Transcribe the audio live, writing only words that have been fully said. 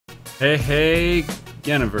Hey,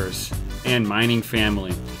 Universe and mining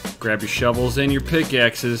family. Grab your shovels and your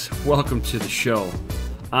pickaxes. Welcome to the show.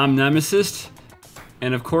 I'm Nemesis,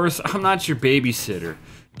 and of course, I'm not your babysitter.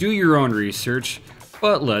 Do your own research,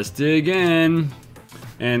 but let's dig in.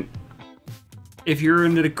 And if you're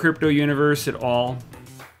into the crypto universe at all,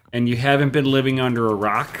 and you haven't been living under a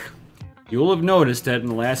rock, you'll have noticed that in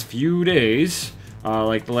the last few days,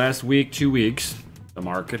 like the last week, 2 weeks, the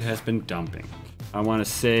market has been dumping. I want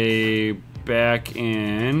to say back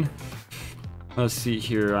in, let's see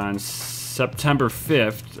here, on September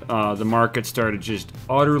 5th, the market started just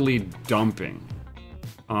utterly dumping.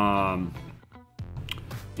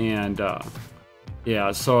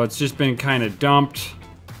 Yeah, so it's just been kind of dumped,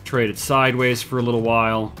 traded sideways for a little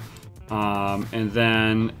while. And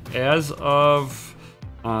then as of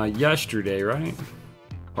yesterday, right?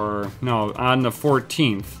 Or no, on the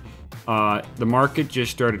 14th, the market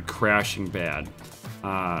just started crashing bad.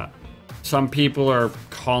 Some people are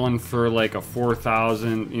calling for like a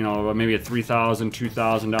 $4,000, maybe a $3,000,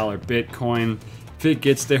 $2,000 Bitcoin. If it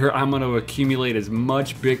gets there, I'm going to accumulate as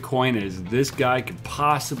much Bitcoin as this guy could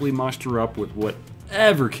possibly muster up with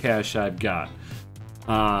whatever cash I've got.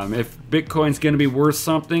 If Bitcoin's going to be worth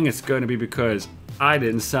something, it's going to be because I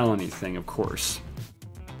didn't sell anything, of course.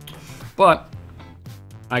 But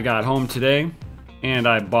I got home today and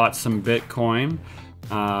I bought some Bitcoin.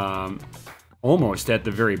 Almost at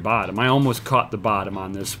the very bottom. I almost caught the bottom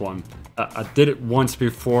on this one. I did it once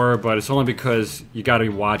before, but it's only because you got to be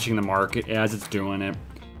watching the market as it's doing it.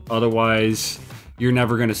 Otherwise, you're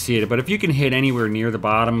never going to see it. But if you can hit anywhere near the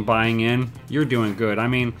bottom buying in, you're doing good. I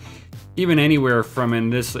mean, even anywhere from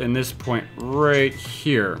in this point right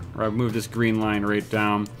here, where I've moved this green line right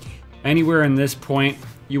down, anywhere in this point,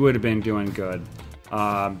 you would have been doing good.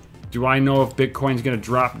 Do I know if Bitcoin's going to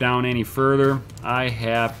drop down any further? I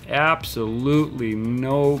have absolutely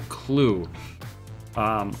no clue.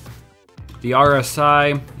 The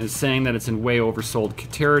RSI is saying that it's in way oversold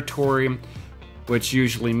territory, which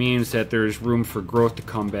usually means that there's room for growth to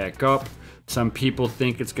come back up. Some people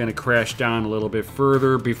think it's going to crash down a little bit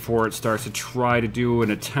further before it starts to try to do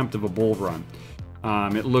an attempt of a bull run.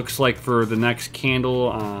 It looks like for the next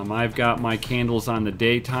candle, I've got my candles on the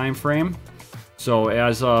day time frame. So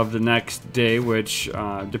as of the next day, which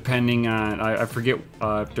depending on, I forget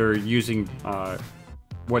if they're using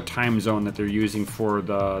what time zone that they're using for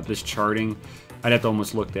this charting. I'd have to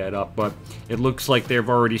almost look that up, but it looks like they've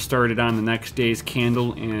already started on the next day's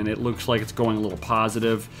candle, and it looks like it's going a little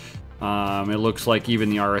positive. It looks like even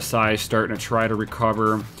the RSI is starting to try to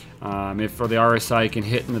recover. If the RSI can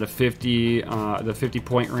hit into the 50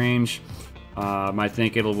 point range, I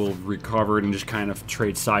think it will recover and just kind of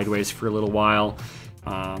trade sideways for a little while.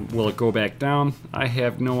 Will it go back down? I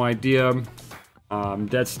have no idea.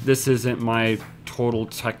 This isn't my total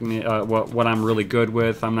technique. What I'm really good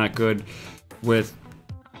with. I'm not good with,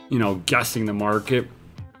 guessing the market.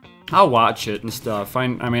 I'll watch it and stuff. I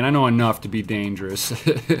mean, I know enough to be dangerous.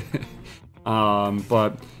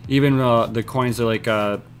 But even the coins are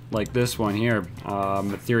like this one here,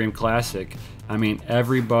 Ethereum Classic. I mean,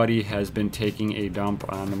 everybody has been taking a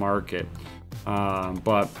dump on the market.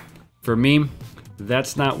 But for me,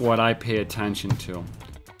 that's not what I pay attention to.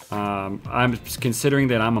 I'm considering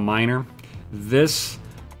that I'm a miner. This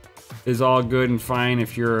is all good and fine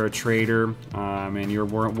if you're a trader and you're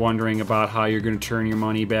wondering about how you're going to turn your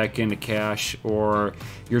money back into cash, or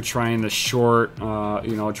you're trying to short,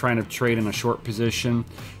 trying to trade in a short position.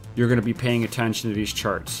 You're going to be paying attention to these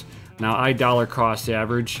charts. Now, I dollar cost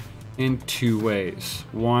average in two ways.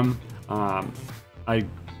 One, I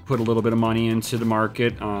put a little bit of money into the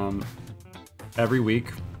market every week,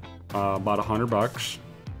 about $100,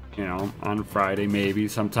 on Friday maybe,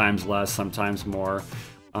 sometimes less, sometimes more.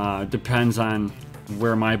 Depends on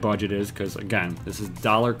where my budget is, because again, this is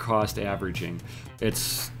dollar cost averaging.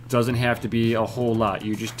 It doesn't have to be a whole lot.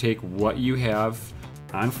 You just take what you have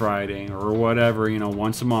on Friday or whatever,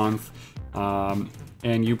 once a month,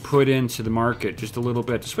 and you put into the market just a little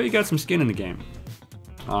bit, just so you got some skin in the game.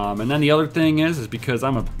 And then the other thing is because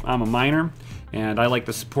I'm a miner and I like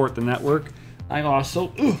to support the network, I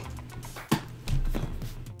also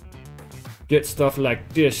get stuff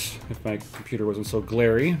like this. If my computer wasn't so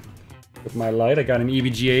glary with my light, I got an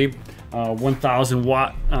EVGA 1000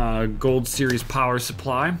 watt gold series power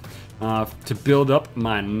supply to build up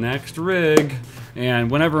my next rig. And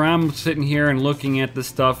whenever I'm sitting here and looking at this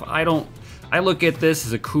stuff, I look at this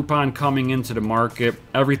as a coupon coming into the market.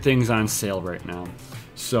 Everything's on sale right now.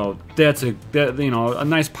 So that's a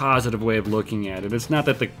nice positive way of looking at it. It's not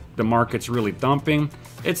that the market's really dumping,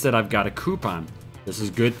 it's that I've got a coupon. This is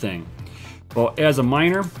a good thing. Well, as a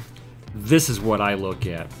miner, this is what I look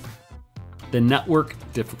at. the network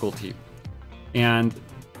difficulty. And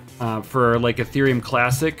for like Ethereum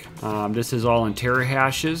Classic, this is all in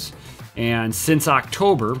terahashes. And since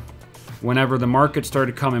October, whenever the market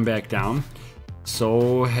started coming back down,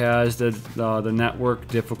 so has the network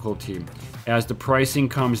difficulty. As the pricing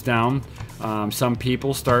comes down, some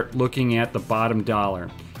people start looking at the bottom dollar,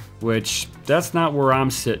 which that's not where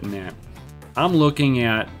I'm sitting at. I'm looking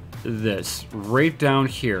at this right down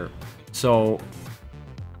here. So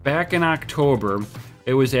back in October,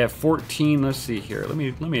 it was at 14. Let's see here. Let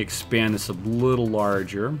me expand this a little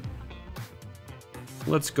larger.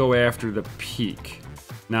 Let's go after the peak.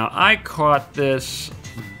 Now I caught this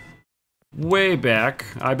way back.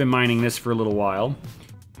 I've been mining this for a little while,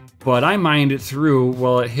 but I mined it through,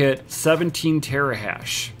 well, it hit 17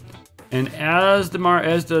 terahash. And as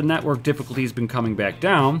the network difficulty has been coming back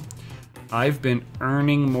down, I've been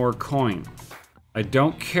earning more coin. I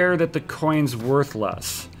don't care that the coin's worth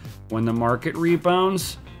less. When the market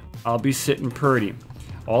rebounds, I'll be sitting pretty.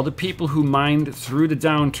 All the people who mined through the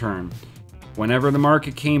downturn, whenever the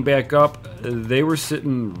market came back up, they were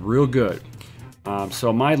sitting real good.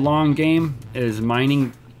 So my long game is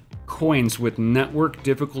mining coins with network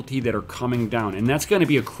difficulty that are coming down, and that's going to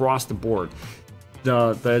be across the board.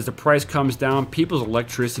 As the price comes down, people's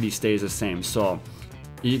electricity stays the same. So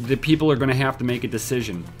the people are going to have to make a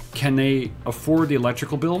decision. Can they afford the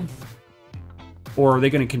electrical bill, or are they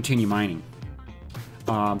going to continue mining?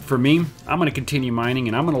 For me, I'm going to continue mining,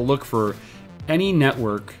 and I'm going to look for any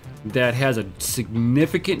network that has a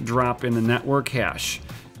significant drop in the network hash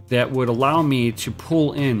that would allow me to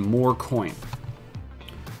pull in more coin.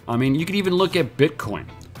 I mean, you could even look at Bitcoin.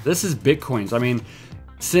 This is Bitcoins. I mean,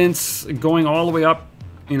 since going all the way up,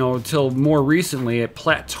 you know, till more recently, it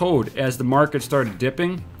plateaued as the market started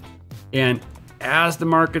dipping. And as the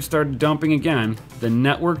market started dumping again, the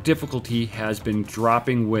network difficulty has been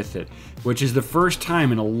dropping with it, which is the first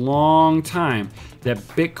time in a long time that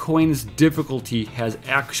Bitcoin's difficulty has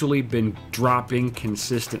actually been dropping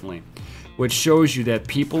consistently, which shows you that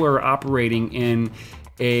people are operating in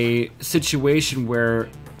a situation where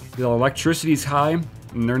the electricity is high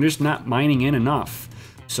and they're just not mining in enough.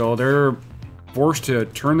 So they're forced to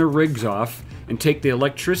turn their rigs off and take the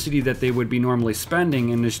electricity that they would be normally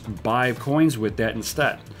spending and just buy coins with that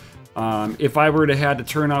instead. If I were to have to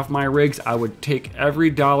turn off my rigs, I would take every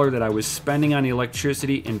dollar that I was spending on the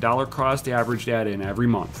electricity and dollar cost average that in every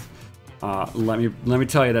month. Let me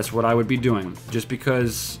tell you, that's what I would be doing. Just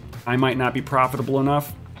because I might not be profitable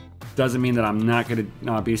enough doesn't mean that I'm not going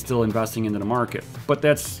to be still investing into the market. But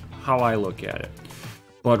that's how I look at it.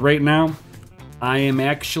 But right now, I am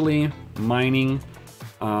actually mining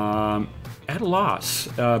at a loss,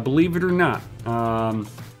 believe it or not.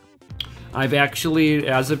 I've actually,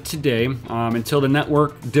 as of today, until the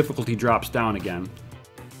network difficulty drops down again,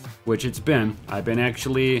 which it's been, I've been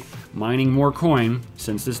actually mining more coin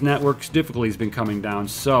since this network's difficulty has been coming down.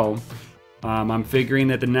 So I'm figuring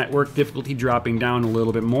that the network difficulty dropping down a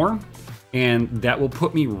little bit more, and that will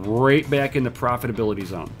put me right back in the profitability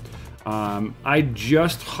zone. I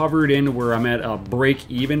just hovered in where I'm at a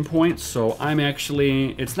break-even point, so I'm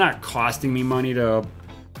actually, it's not costing me money to,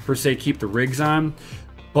 per se, keep the rigs on,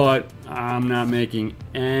 but I'm not making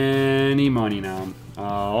any money now.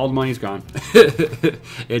 All the money's gone.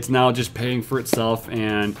 It's now just paying for itself,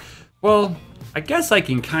 and, well, I guess I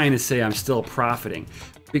can kind of say I'm still profiting,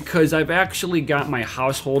 because I've actually got my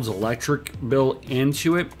household's electric bill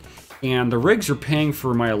into it, and the rigs are paying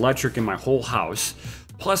for my electric in my whole house,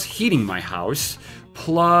 plus heating my house,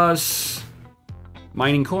 plus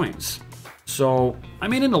mining coins. So, I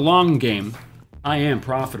mean, in the long game, I am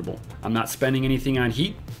profitable. I'm not spending anything on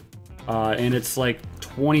heat, and it's like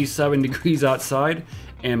 27 degrees outside,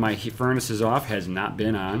 and my heat furnace is off, has not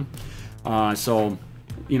been on. So,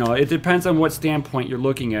 you know, it depends on what standpoint you're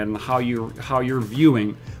looking at and how you're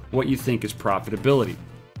viewing what you think is profitability.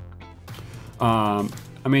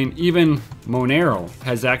 I mean, even Monero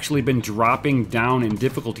has actually been dropping down in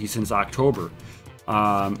difficulty since October,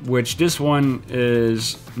 which this one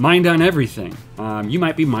is mined on everything. You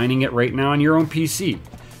might be mining it right now on your own PC.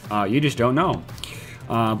 You just don't know.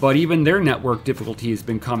 But even their network difficulty has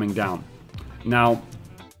been coming down. Now,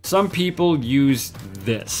 some people use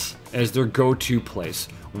this as their go-to place,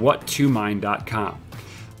 what2mine.com.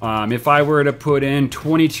 If I were to put in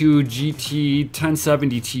 22 GT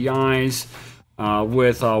 1070 Ti's,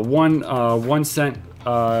 with a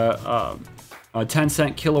 10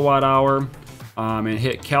 cent kilowatt hour, and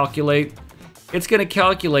hit calculate, it's going to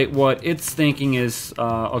calculate what it's thinking is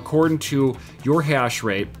according to your hash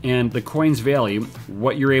rate and the coin's value,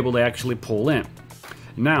 what you're able to actually pull in.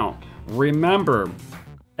 Now, remember,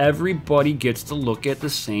 everybody gets to look at the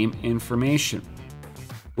same information,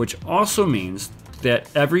 which also means that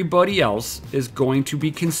everybody else is going to be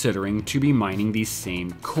considering to be mining these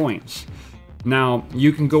same coins. Now,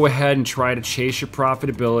 you can go ahead and try to chase your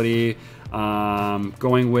profitability,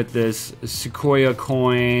 going with this Sequoia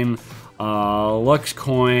coin, Lux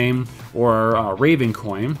coin, or Raven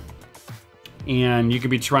coin, and you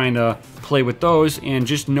could be trying to play with those, and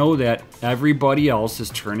just know that everybody else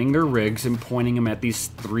is turning their rigs and pointing them at these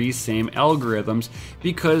three same algorithms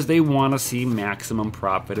because they want to see maximum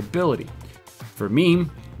profitability. For me,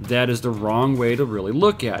 that is the wrong way to really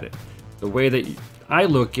look at it. The way that I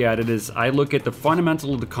look at it is I look at the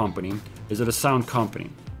fundamental of the company. Is it a sound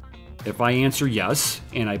company? If I answer yes,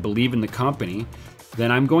 and I believe in the company,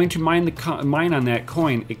 then I'm going to mine on that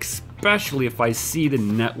coin, especially if I see the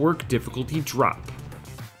network difficulty drop.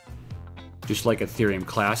 Just like Ethereum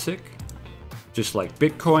Classic, just like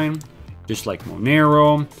Bitcoin, just like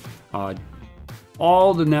Monero,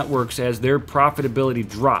 all the networks, as their profitability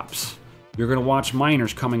drops, you're going to watch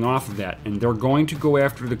miners coming off of that, and they're going to go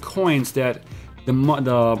after the coins that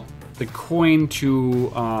the coin to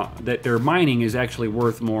that they're mining is actually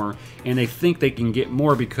worth more, and they think they can get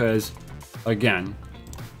more because, again,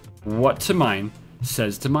 what to mine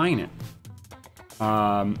says to mine it.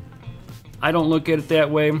 I don't look at it that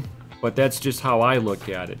way, but that's just how I look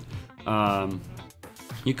at it.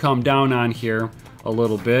 You come down on here a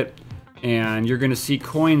little bit, and you're going to see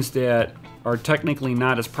coins that are technically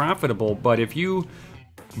not as profitable, but if you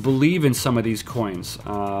believe in some of these coins,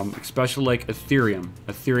 especially like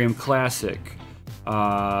Ethereum Classic,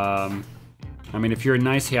 I mean, if you're a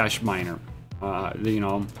NiceHash miner,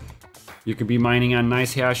 you could be mining on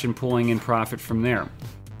NiceHash and pulling in profit from there.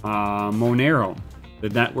 Monero, the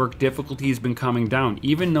network difficulty has been coming down.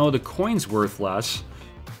 Even though the coin's worth less,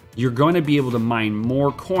 you're going to be able to mine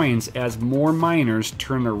more coins as more miners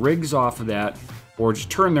turn their rigs off of that, or just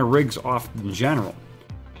turn their rigs off in general.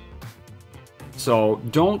 So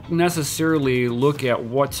don't necessarily look at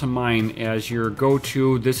what to mine as your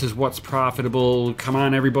go-to, this is what's profitable, come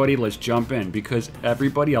on everybody, let's jump in, because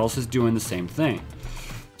everybody else is doing the same thing.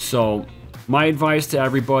 So my advice to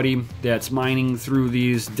everybody that's mining through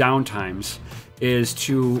these downtimes is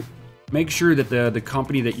to make sure that the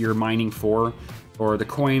company that you're mining for, or the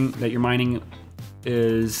coin that you're mining,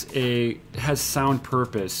 has sound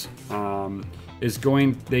purpose.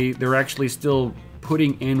 They're actually still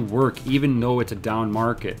putting in work even though it's a down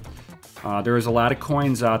market. There is a lot of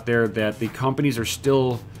coins out there that the companies are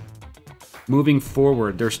still moving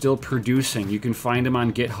forward. They're still producing. You can find them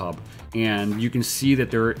on GitHub, and you can see that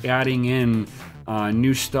they're adding in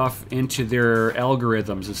new stuff into their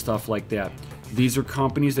algorithms and stuff like that. These are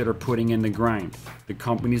companies that are putting in the grind. The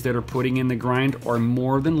companies that are putting in the grind are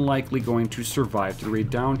more than likely going to survive through a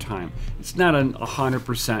downtime. It's not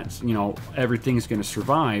 100%, everything's going to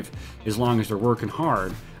survive as long as they're working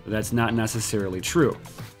hard. That's not necessarily true.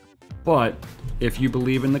 But if you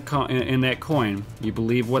believe in that coin, you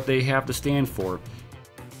believe what they have to stand for,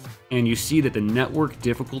 and you see that the network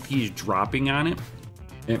difficulty is dropping on it,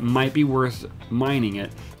 it might be worth mining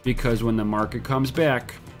it, because when the market comes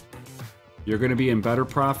back, you're going to be in better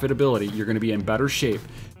profitability, you're going to be in better shape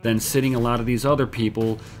than sitting a lot of these other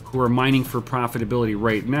people who are mining for profitability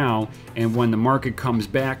right now, and when the market comes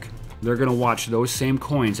back, they're going to watch those same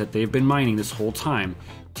coins that they've been mining this whole time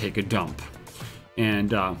take a dump.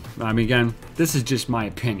 And again, this is just my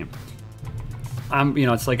opinion.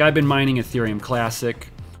 It's like I've been mining Ethereum Classic,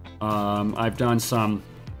 I've done some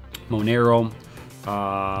Monero,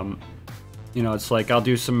 it's like I'll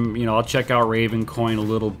do some, I'll check out Raven coin a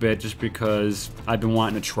little bit just because I've been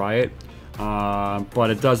wanting to try it. But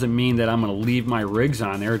it doesn't mean that I'm going to leave my rigs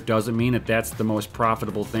on there. It doesn't mean that that's the most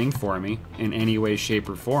profitable thing for me in any way, shape,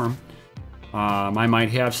 or form. I might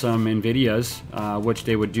have some NVIDIAs, which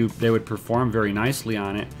they would perform very nicely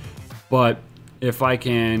on it. But if I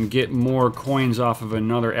can get more coins off of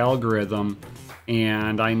another algorithm,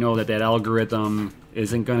 and I know that that algorithm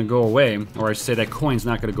isn't going to go away, or I say that coin's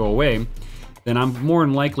not going to go away, then I'm more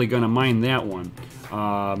than likely going to mine that one.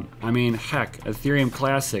 Heck, Ethereum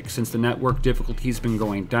Classic, since the network difficulty's been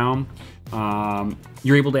going down,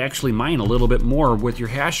 you're able to actually mine a little bit more with your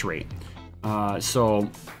hash rate. So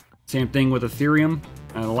same thing with Ethereum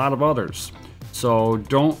and a lot of others. So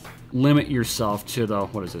don't limit yourself to the,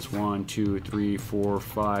 what is this, 1, 2, 3, 4,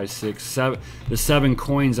 5, 6, 7, the 7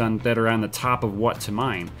 coins that are on the top of what to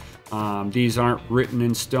mine. These aren't written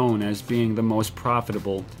in stone as being the most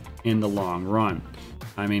profitable in the long run.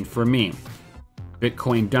 For me,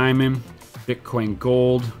 Bitcoin Diamond, Bitcoin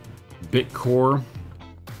Gold, Bitcore,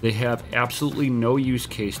 they have absolutely no use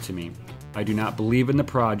case to me. I do not believe in the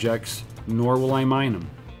projects, nor will I mine them.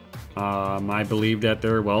 I believe that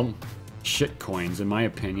they're, well, shit coins in my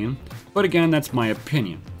opinion. But again, that's my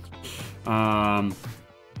opinion.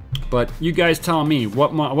 But you guys tell me,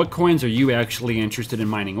 what coins are you actually interested in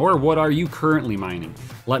mining? Or what are you currently mining?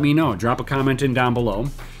 Let me know. Drop a comment in down below.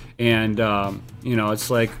 And, you know, it's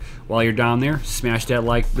like, while you're down there, smash that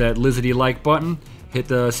lizardy like button. Hit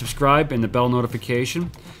the subscribe and the bell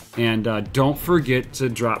notification. And don't forget to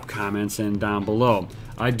drop comments in down below.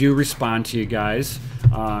 I do respond to you guys.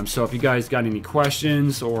 So if you guys got any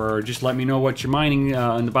questions or just let me know what you're mining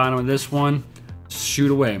on the bottom of this one,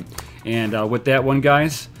 shoot away. And with that one,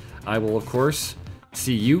 guys, I will, of course,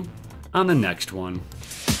 see you on the next one.